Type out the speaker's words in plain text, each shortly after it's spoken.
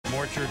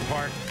Orchard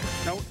Park.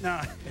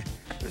 No.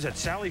 Is it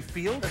Sally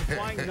Field?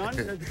 Flying Nun?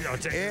 No,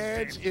 it's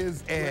Edge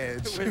is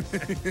Edge.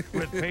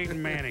 with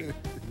Peyton Manning.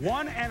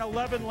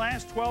 1-11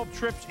 last 12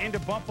 trips into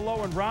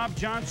Buffalo, and Rob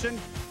Johnson,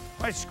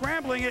 by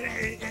scrambling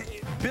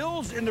it,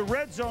 Bills in the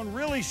red zone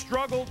really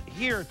struggled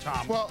here,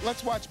 Tom. Well,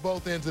 let's watch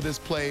both ends of this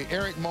play.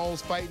 Eric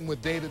Moles fighting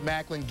with David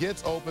Macklin,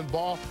 gets open,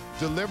 ball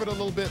delivered a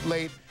little bit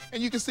late,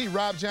 and you can see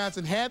Rob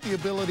Johnson had the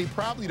ability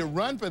probably to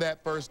run for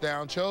that first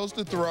down, chose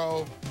to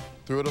throw.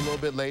 Threw it a little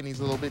bit late, and he's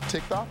a little bit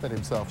ticked off at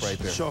himself right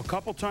there. So a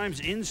couple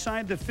times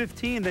inside the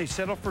 15, they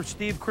settle for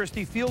Steve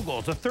Christie field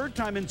goals. A third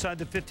time inside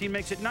the 15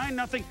 makes it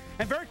 9-0.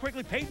 And very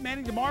quickly, Peyton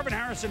Manning to Marvin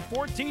Harrison,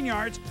 14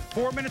 yards,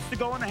 4 minutes to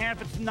go in the half.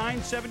 It's a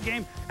 9-7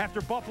 game after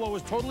Buffalo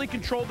was totally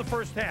controlled the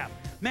first half.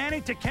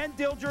 Manning to Ken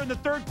Dilger in the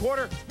third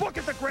quarter. Look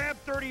at the grab,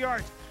 30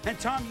 yards. And,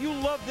 Tom, you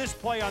love this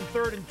play on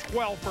 3rd and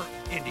 12 for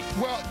Indy.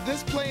 Well,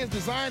 this play is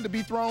designed to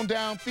be thrown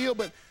downfield,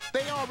 but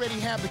they already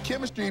have the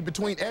chemistry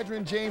between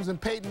Edgerrin James and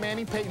Peyton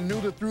Manning. Peyton knew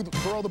to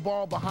throw the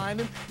ball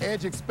behind him.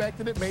 Edge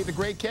expected it, made the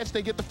great catch.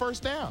 They get the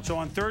first down. So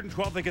on 3rd and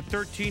 12, they get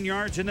 13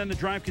 yards, and then the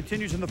drive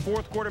continues in the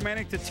fourth quarter.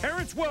 Manning to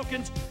Terrence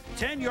Wilkins,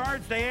 10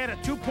 yards. They add a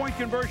 2-point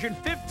conversion,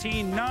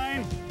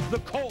 15-9. The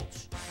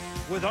Colts.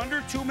 With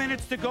under 2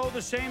 minutes to go,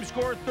 the same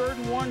score, 3rd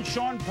and 1.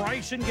 Sean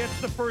Bryson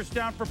gets the first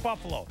down for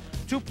Buffalo.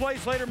 2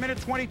 plays later, minute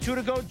 22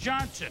 to go.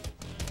 Johnson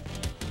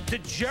to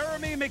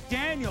Jeremy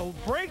McDaniel,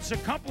 breaks a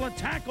couple of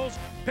tackles,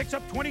 picks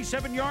up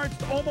 27 yards,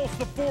 almost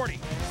the 40.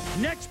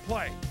 Next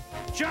play,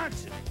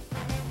 Johnson.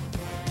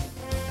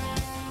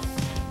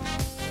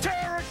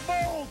 Derek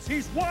Moles,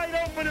 he's wide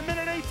open, a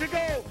minute 8 to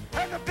go,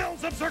 and the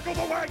Bills have circled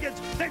the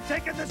wagons. They've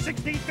taken the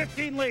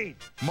 16-15 lead.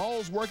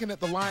 Moles working at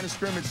the line of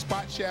scrimmage,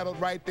 spot shadowed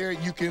right there.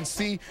 You can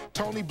see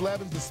Tony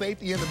Blevins, the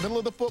safety, in the middle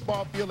of the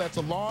football field. That's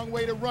a long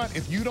way to run.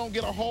 If you don't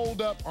get a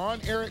hold up on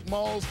Eric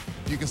Moles,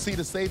 you can see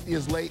the safety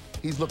is late.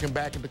 He's looking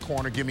back at the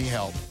corner. Give me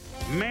help.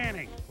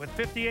 Manning with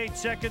 58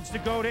 seconds to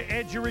go to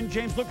Edgerrin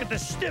James. Look at the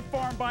stiff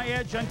arm by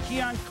Edge on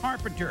Keon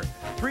Carpenter.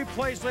 3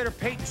 plays later,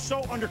 Peyton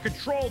so under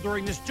control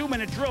during this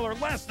 2-minute drill, or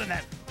less than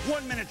that,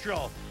 1-minute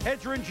drill.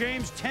 Edgerrin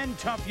James, 10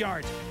 tough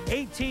yards.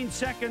 18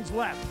 seconds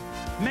left.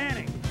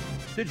 Manning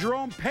to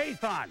Jerome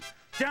Pathon,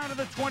 down to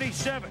the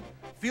 27.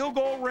 Field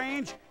goal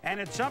range, and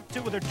it's up to,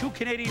 with their 2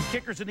 Canadian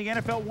kickers in the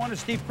NFL. One is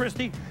Steve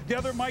Christie, the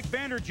other Mike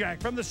Vanderjagt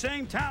from the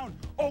same town,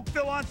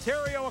 Oakville,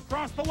 Ontario,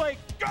 across the lake.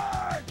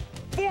 Good!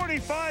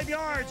 45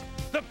 yards.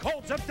 The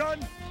Colts have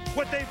done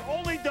what they've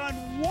only done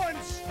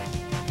once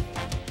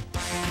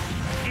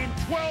in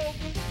 12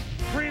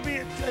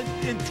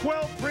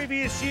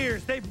 previous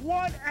years. They've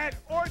won at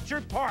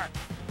Orchard Park.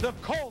 The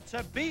Colts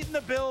have beaten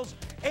the Bills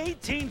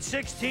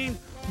 18-16,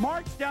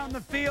 marched down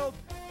the field.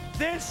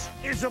 This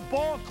is a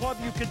ball club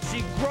you can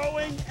see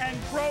growing and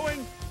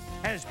growing,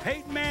 as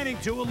Peyton Manning,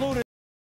 to allude